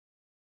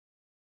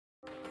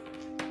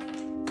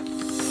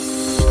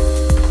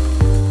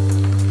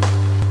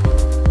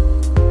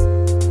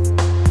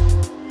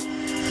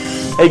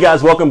Hey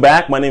guys, welcome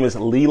back. My name is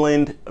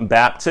Leland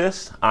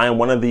Baptist. I am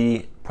one of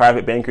the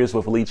private bankers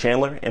with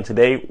Lee-Chandler, and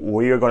today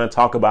we are going to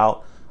talk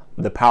about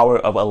the power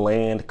of a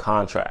land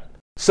contract.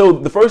 So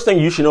the first thing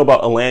you should know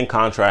about a land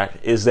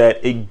contract is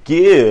that it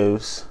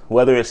gives,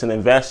 whether it's an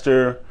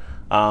investor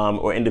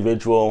or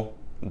individual,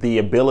 the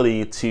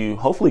ability to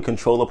hopefully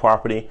control the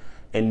property.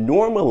 And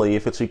normally,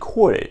 if it's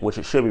recorded, which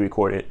it should be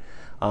recorded,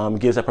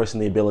 gives that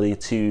person the ability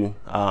to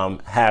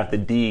have the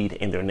deed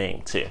in their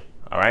name too.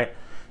 All right.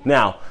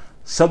 Now,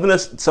 something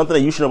that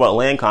you should know about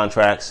land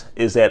contracts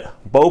is that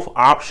both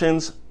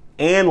options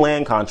and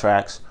land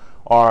contracts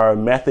are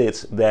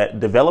methods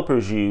that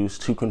developers use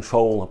to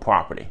control a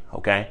property.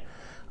 Okay.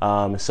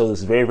 So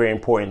it's very, very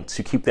important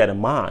to keep that in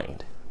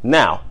mind.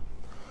 Now,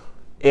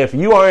 if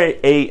you are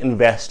a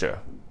investor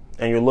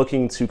and you're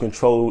looking to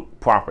control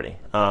property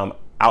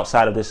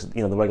outside of this,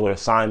 the regular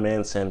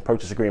assignments and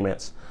purchase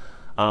agreements,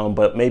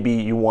 but maybe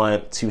you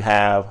want to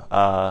have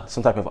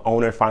some type of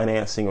owner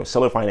financing or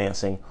seller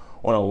financing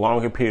on a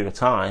longer period of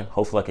time,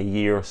 hopefully like a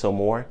year or so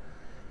more.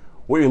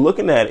 What you're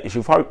looking at is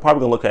you're probably going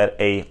to look at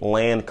a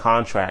land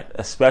contract,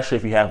 especially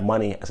if you have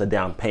money as a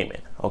down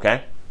payment.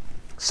 Okay,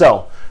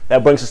 so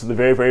that brings us to the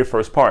very, very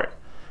first part.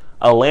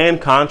 A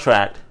land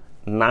contract,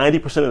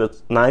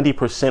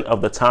 90%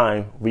 of the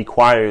time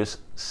requires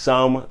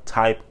some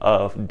type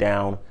of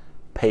down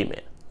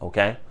payment.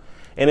 Okay,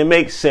 and it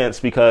makes sense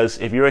because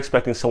if you're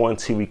expecting someone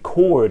to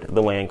record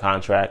the land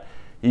contract,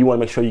 you want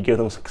to make sure you give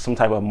them some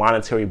type of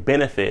monetary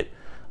benefit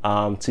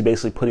to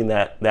basically putting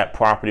that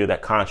property or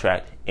that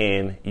contract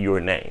in your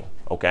name,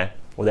 okay,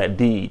 or that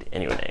deed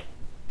in your name.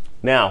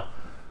 Now,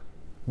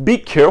 be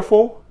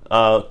careful.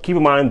 Keep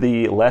in mind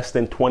the less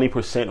than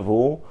 20%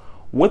 rule.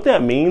 What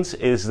that means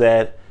is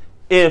that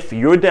if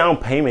your down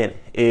payment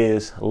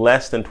is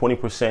less than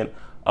 20%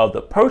 of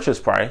the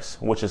purchase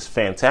price, which is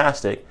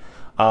fantastic,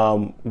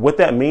 what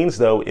that means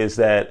though is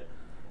that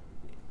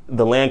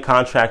the land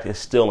contract is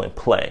still in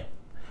play.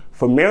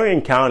 For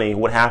Marion County,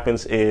 what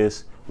happens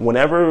is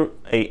whenever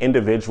an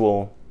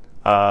individual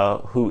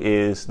who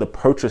is the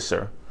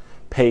purchaser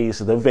pays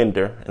the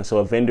vendor, and so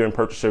a vendor and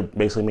purchaser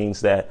basically means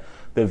that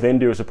the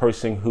vendor is a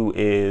person who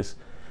is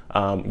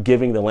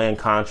giving the land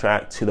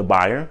contract to the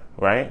buyer,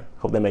 right?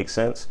 Hope that makes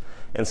sense.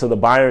 And so the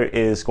buyer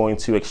is going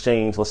to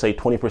exchange, let's say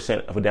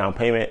 20% of a down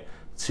payment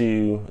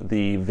to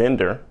the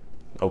vendor,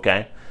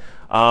 okay?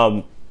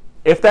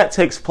 If that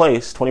takes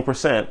place,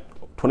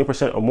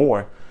 20% or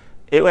more,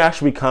 it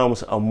actually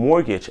becomes a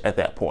mortgage at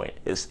that point.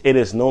 It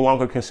is no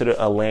longer considered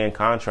a land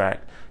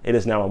contract. It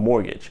is now a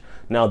mortgage.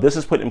 Now, this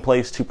is put in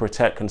place to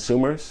protect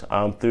consumers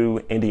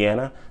through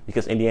Indiana,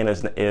 because Indiana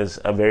is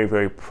a very,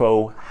 very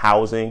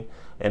pro-housing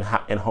and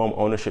home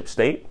ownership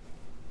state.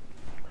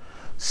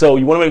 So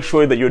you want to make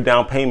sure that your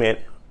down payment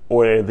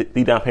or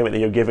the down payment that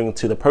you're giving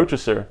to the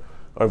purchaser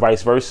or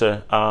vice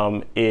versa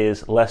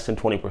is less than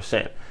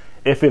 20%.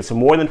 If it's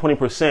more than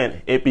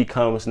 20%, it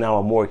becomes now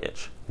a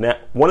mortgage. Now,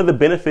 one of the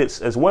benefits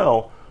as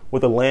well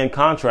with a land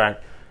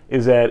contract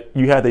is that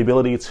you have the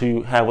ability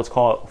to have what's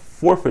called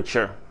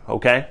forfeiture,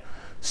 okay?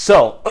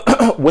 So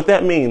what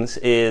that means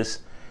is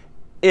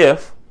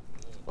if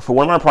for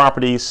one of my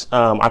properties,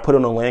 I put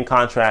on a land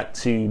contract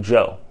to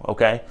Joe,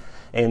 okay?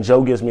 And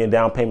Joe gives me a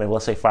down payment of,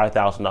 let's say,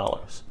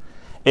 $5,000.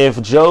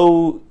 If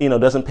Joe,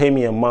 doesn't pay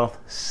me a month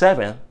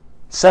seventh,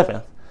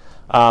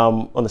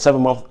 on the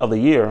 7th month of the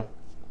year,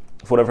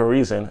 for whatever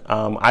reason,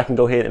 I can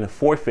go ahead and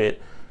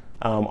forfeit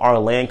our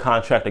land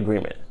contract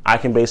agreement. I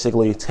can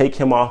basically take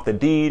him off the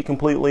deed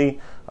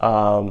completely,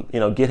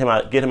 get him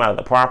out of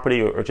the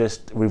property, or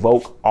just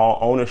revoke all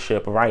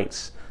ownership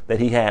rights that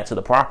he had to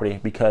the property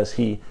because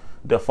he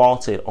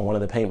defaulted on one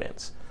of the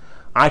payments.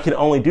 I can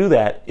only do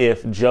that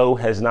if Joe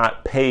has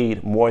not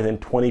paid more than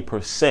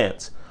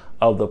 20%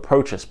 of the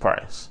purchase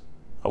price.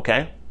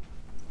 Okay?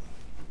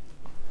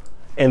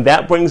 And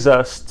that brings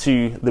us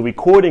to the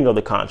recording of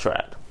the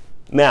contract.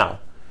 Now,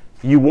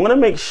 you want to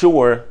make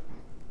sure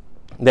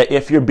that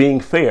if you're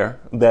being fair,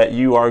 that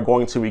you are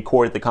going to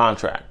record the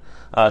contract.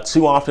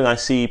 Too often I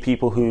see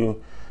people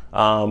who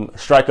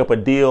strike up a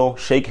deal,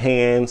 shake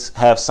hands,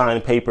 have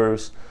signed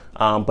papers,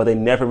 but they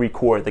never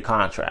record the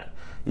contract.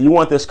 You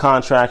want this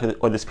contract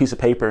or this piece of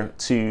paper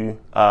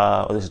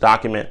or this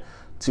document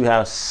to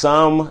have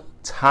some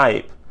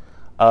type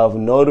of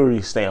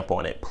notary stamp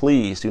on it.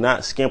 Please do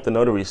not skimp the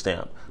notary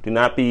stamp. Do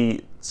not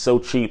be so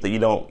cheap that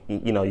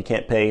you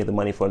can't pay the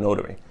money for a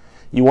notary.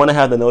 You want to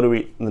have the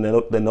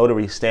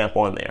notary stamp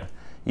on there.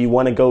 You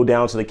want to go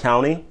down to the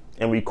county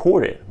and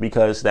record it,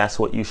 because that's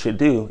what you should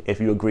do if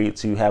you agree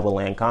to have a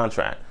land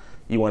contract.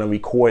 You want to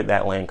record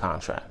that land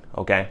contract,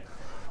 okay?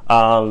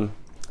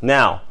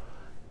 Now,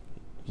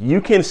 you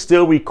can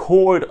still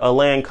record a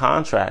land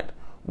contract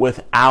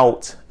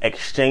without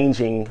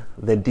exchanging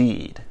the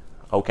deed,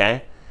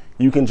 okay?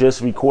 You can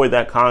just record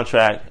that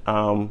contract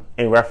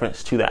in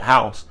reference to that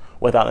house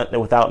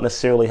without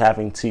necessarily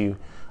having to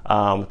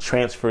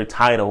transfer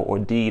title or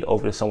deed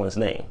over to someone's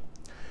name.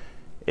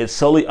 It's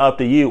solely up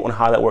to you on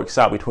how that works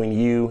out between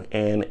you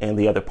and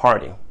the other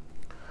party.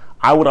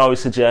 I would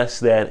always suggest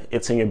that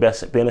it's in your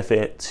best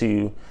benefit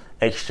to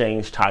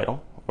exchange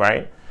title,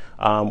 right?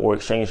 Or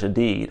exchange the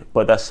deed,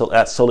 but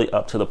that's solely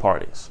up to the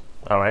parties.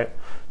 All right.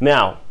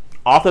 Now,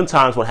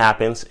 oftentimes what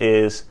happens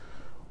is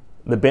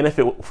the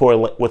benefit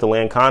with a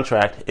land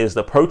contract is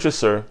the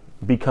purchaser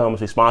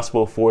becomes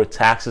responsible for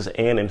taxes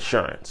and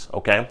insurance.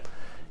 Okay.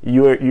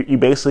 You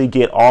basically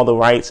get all the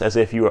rights as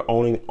if you were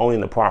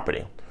owning the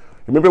property.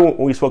 Remember when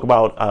we spoke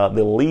about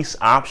the lease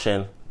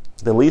option?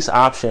 The lease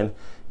option,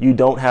 you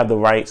don't have the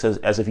rights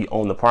as if you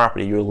own the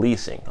property. You're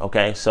leasing.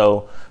 Okay.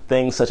 So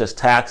things such as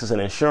taxes and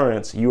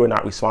insurance, you are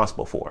not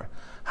responsible for.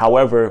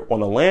 However, on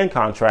the land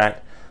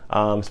contract,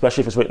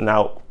 especially if it's written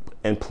out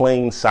in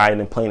plain sight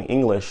and in plain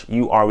English,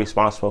 you are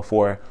responsible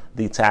for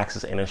the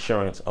taxes and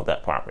insurance of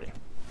that property.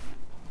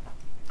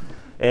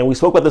 And we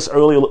spoke about this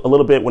earlier a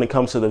little bit when it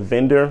comes to the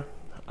vendor.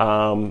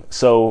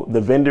 So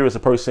the vendor is a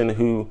person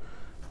who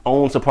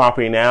owns the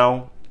property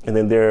now, and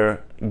then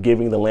they're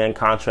giving the land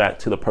contract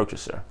to the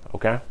purchaser.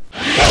 Okay.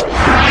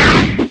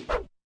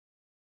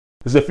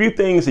 There's a few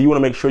things that you want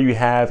to make sure you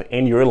have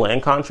in your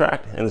land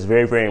contract, and it's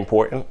very, very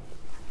important.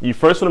 You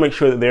first want to make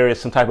sure that there is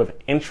some type of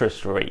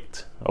interest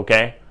rate.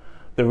 Okay.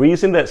 The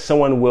reason that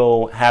someone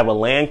will have a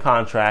land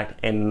contract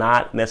and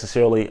not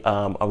necessarily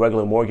a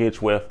regular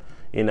mortgage with,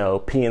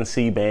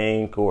 PNC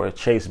Bank or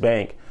Chase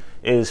Bank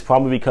is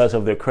probably because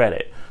of their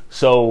credit.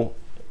 So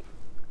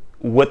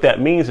what that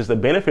means is the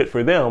benefit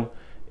for them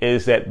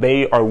is that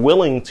they are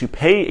willing to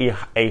pay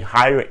a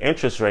higher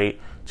interest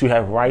rate to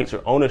have rights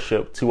or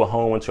ownership to a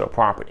home and to a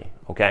property.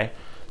 Okay.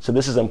 So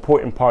this is an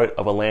important part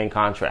of a land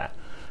contract.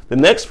 The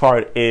next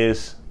part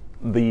is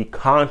the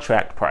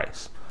contract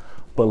price.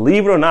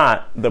 Believe it or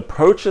not, the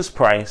purchase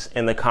price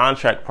and the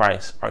contract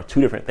price are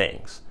two different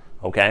things.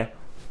 Okay.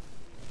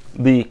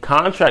 The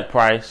contract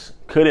price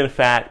could in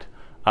fact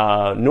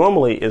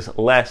normally is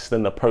less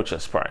than the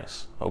purchase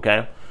price.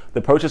 Okay.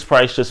 The purchase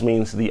price just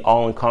means the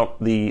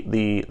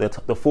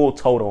full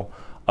total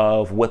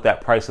of what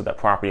that price of that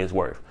property is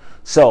worth.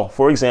 So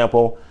for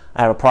example,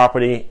 I have a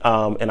property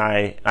and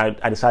I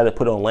decided to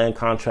put it on land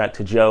contract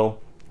to Joe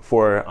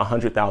for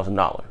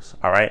 $100,000.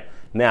 All right.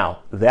 Now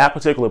that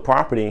particular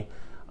property,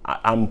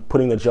 I'm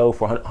putting to Joe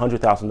for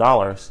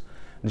 $100,000.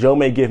 Joe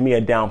may give me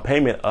a down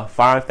payment of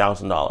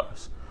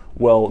 $5,000.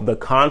 Well, the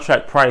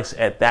contract price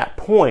at that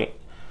point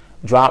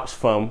drops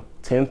from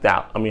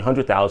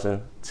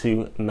 $100,000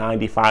 to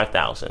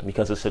 $95,000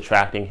 because it's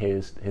subtracting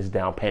his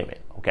down payment.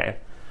 Okay,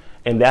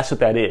 and that's what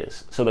that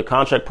is. So the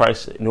contract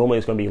price normally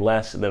is going to be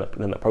less than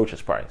the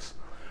purchase price.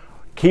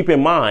 Keep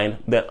in mind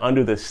that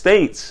under the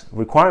state's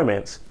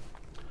requirements,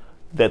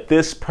 that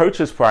this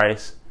purchase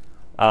price,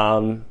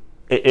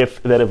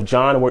 if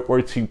John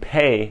were to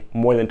pay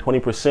more than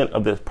 20%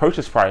 of the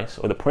purchase price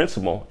or the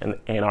principal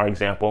in our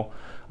example,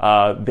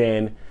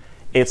 then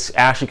it's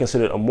actually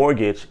considered a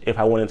mortgage if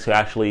I wanted to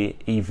actually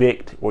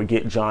evict or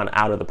get John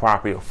out of the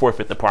property or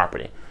forfeit the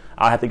property.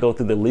 I'll have to go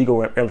through the legal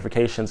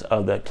ramifications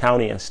of the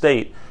county and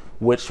state,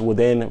 which will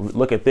then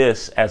look at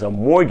this as a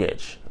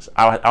mortgage. So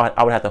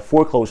I would have to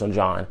foreclose on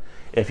John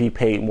if he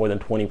paid more than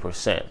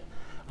 20%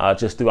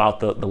 just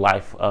throughout the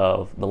life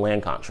of the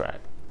land contract.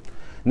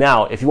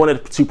 Now, if you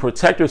wanted to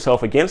protect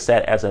yourself against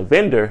that as a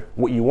vendor,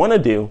 what you want to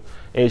do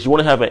is you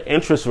want to have an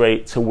interest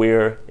rate to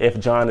where if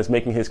John is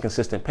making his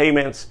consistent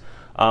payments,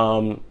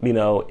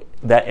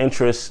 that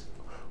interest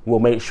will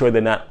make sure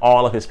that not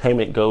all of his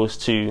payment goes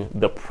to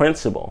the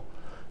principal,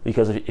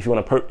 because if you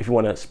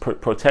want to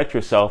protect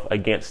yourself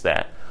against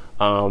that,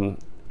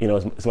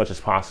 as much as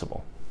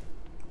possible.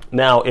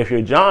 Now, if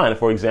you're John,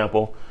 for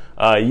example,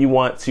 you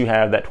want to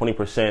have that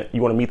 20%.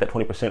 You want to meet that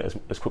 20%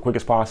 as quick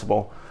as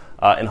possible,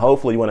 and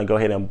hopefully you want to go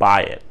ahead and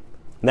buy it.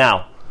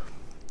 Now,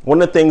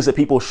 one of the things that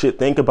people should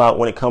think about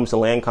when it comes to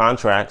land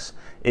contracts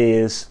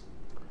is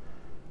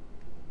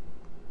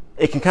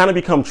it can kind of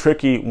become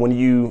tricky when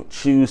you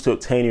choose to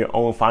obtain your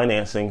own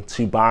financing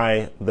to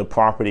buy the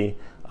property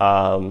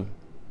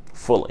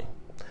fully.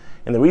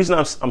 And the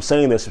reason I'm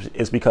saying this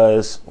is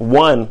because,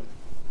 one,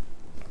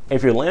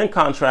 if your land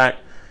contract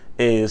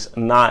is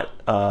not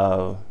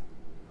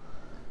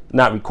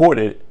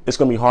recorded, it's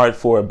going to be hard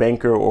for a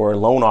banker or a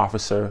loan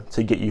officer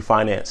to get you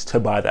financed to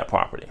buy that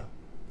property.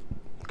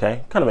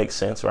 Okay, kind of makes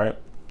sense, right?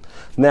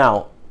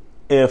 Now,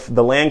 if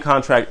the land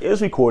contract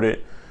is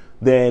recorded,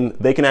 then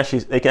they can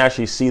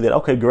actually see that,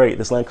 okay, great,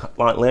 this land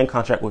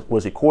contract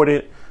was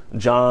recorded.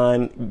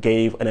 John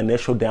gave an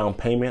initial down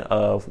payment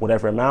of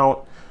whatever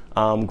amount.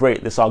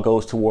 Great, this all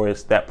goes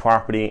towards that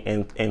property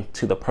and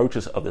to the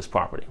purchase of this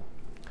property.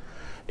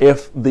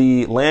 If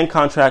the land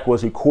contract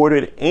was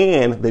recorded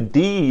and the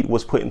deed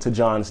was put into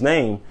John's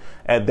name,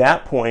 at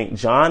that point,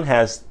 John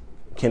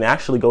can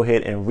actually go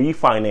ahead and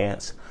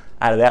refinance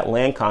out of that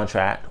land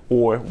contract,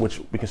 or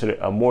which we consider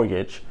a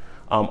mortgage,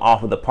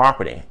 off of the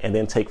property, and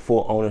then take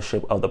full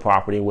ownership of the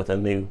property with a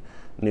new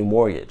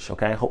mortgage.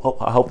 Okay, I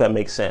hope that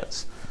makes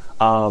sense.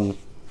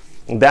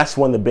 That's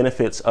one of the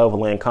benefits of a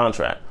land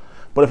contract.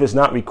 But if it's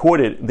not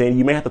recorded, then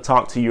you may have to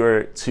talk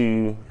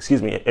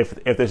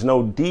if there's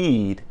no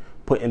deed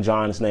put in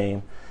John's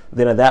name,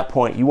 then at that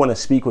point you want to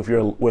speak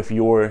with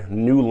your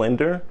new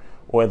lender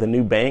or the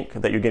new bank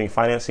that you're getting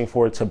financing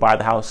for to buy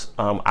the house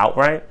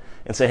outright,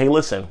 and say, hey,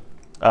 listen,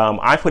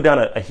 I put down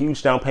a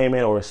huge down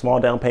payment or a small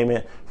down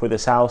payment for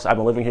this house. I've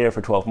been living here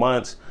for 12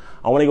 months.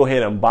 I want to go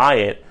ahead and buy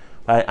it.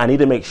 I need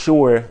to make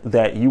sure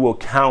that you will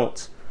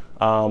count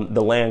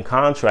the land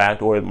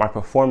contract or my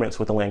performance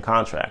with the land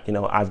contract. You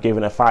know, I've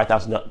given a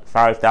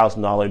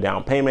 $5,000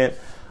 down payment.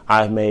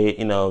 I've made,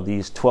 you know,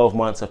 these 12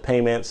 months of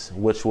payments,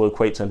 which will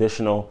equate to an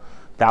additional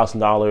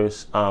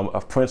 $1,000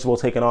 of principal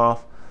taken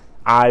off.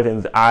 I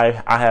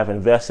have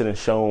invested and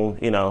shown,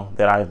 you know,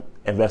 that I've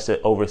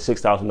invested over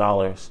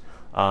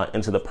 $6,000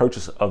 into the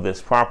purchase of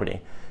this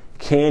property.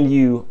 Can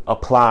you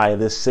apply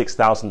this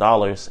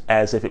 $6,000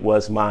 as if it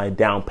was my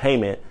down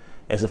payment,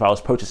 as if I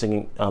was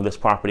purchasing this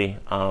property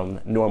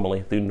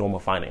normally through normal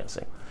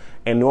financing?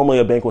 And normally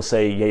a bank will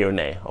say yay or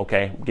nay,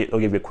 okay? They'll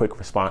give you a quick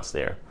response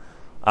there.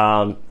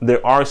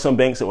 There are some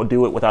banks that will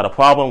do it without a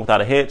problem, without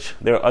a hitch.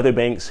 There are other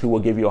banks who will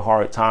give you a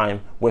hard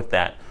time with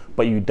that,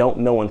 but you don't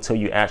know until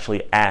you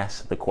actually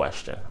ask the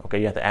question, okay?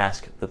 You have to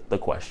ask the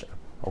question,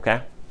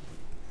 okay?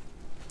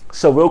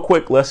 So real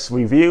quick, let's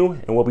review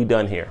and we'll be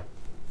done here.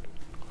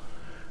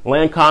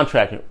 Land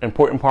contract,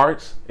 important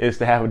parts is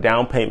to have a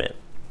down payment.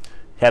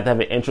 You have to have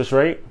an interest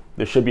rate.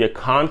 There should be a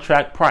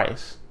contract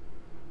price,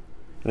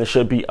 and there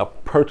should be a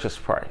purchase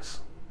price.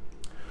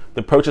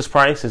 The purchase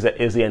price is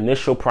the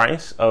initial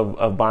price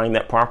of buying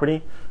that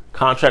property.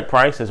 Contract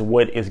price is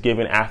what is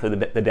given after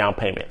the down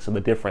payment, so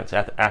the difference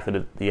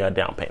after the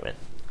down payment,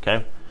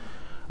 okay?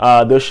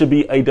 There should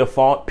be a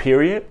default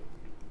period.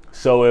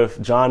 So if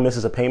John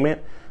misses a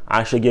payment,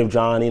 I should give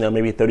John, you know,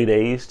 maybe 30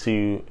 days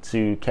to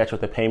catch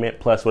up the payment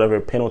plus whatever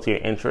penalty or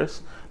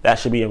interest. That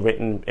should be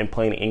written in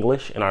plain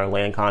English in our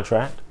land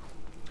contract.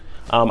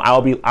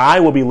 I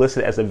will be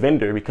listed as a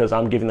vendor because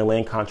I'm giving the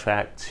land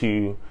contract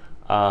to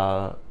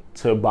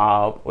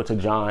Bob or to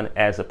John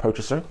as a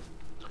purchaser.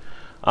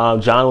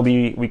 John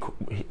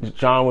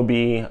will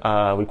be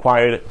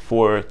required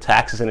for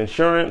taxes and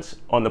insurance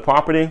on the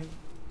property,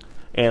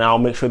 and I'll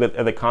make sure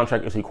that the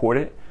contract is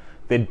recorded.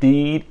 The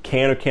deed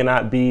can or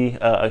cannot be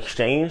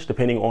exchanged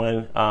depending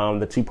on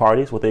the two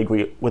parties, what they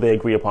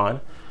agree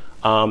upon.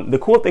 The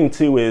cool thing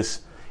too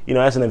is, you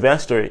know, as an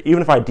investor,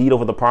 even if I deed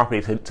over the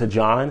property to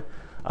John,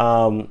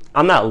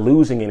 I'm not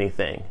losing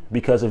anything,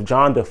 because if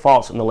John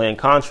defaults on the land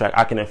contract,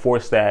 I can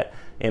enforce that,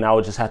 and I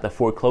would just have to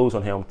foreclose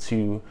on him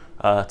to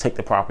take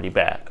the property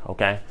back.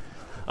 Okay.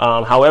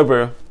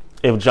 However,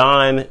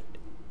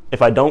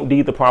 if I don't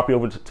deed the property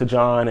over to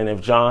John, and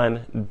if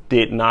John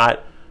did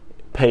not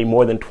pay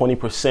more than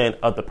 20%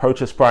 of the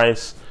purchase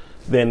price,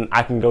 then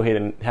I can go ahead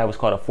and have what's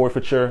called a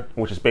forfeiture,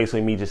 which is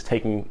basically me just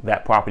taking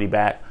that property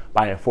back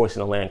by enforcing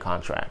the land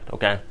contract.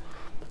 Okay.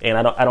 And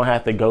I don't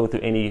have to go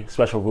through any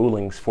special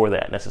rulings for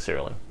that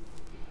necessarily.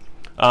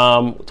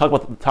 Talked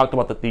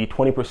about the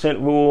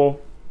 20% rule,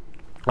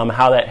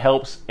 how that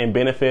helps and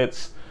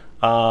benefits.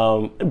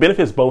 It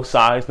benefits both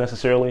sides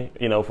necessarily,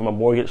 you know, from a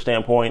mortgage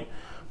standpoint,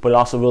 but it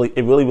also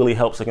really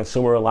helps the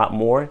consumer a lot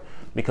more,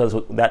 because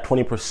that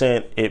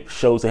 20%, it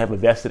shows they have a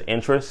vested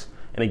interest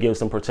and it gives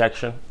them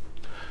protection.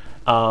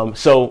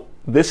 So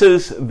this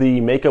is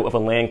the makeup of a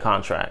land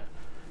contract.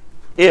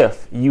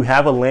 If you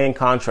have a land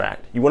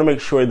contract, you want to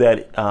make sure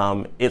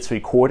that it's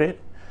recorded.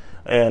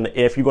 And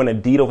if you're going to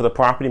deed over the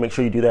property, make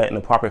sure you do that in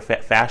the proper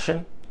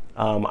fashion.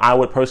 I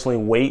would personally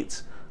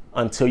wait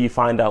until you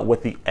find out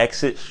what the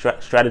exit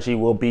strategy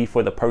will be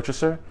for the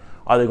purchaser.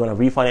 Are they going to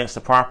refinance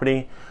the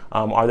property?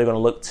 Are they going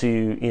to look to,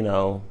 you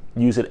know,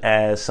 use it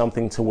as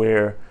something to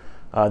where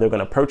they're going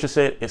to purchase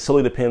it? It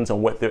solely depends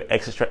on what their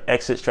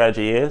exit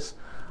strategy is.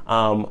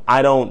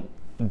 I don't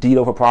deed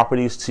over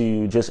properties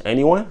to just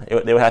anyone. They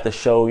would have to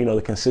show, you know,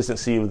 the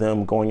consistency of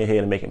them going ahead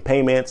and making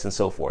payments and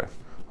so forth.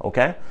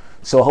 Okay,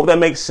 so I hope that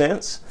makes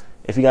sense.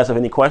 If you guys have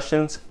any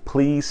questions,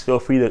 please feel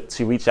free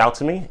to reach out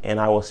to me,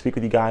 and I will speak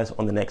with you guys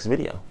on the next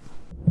video.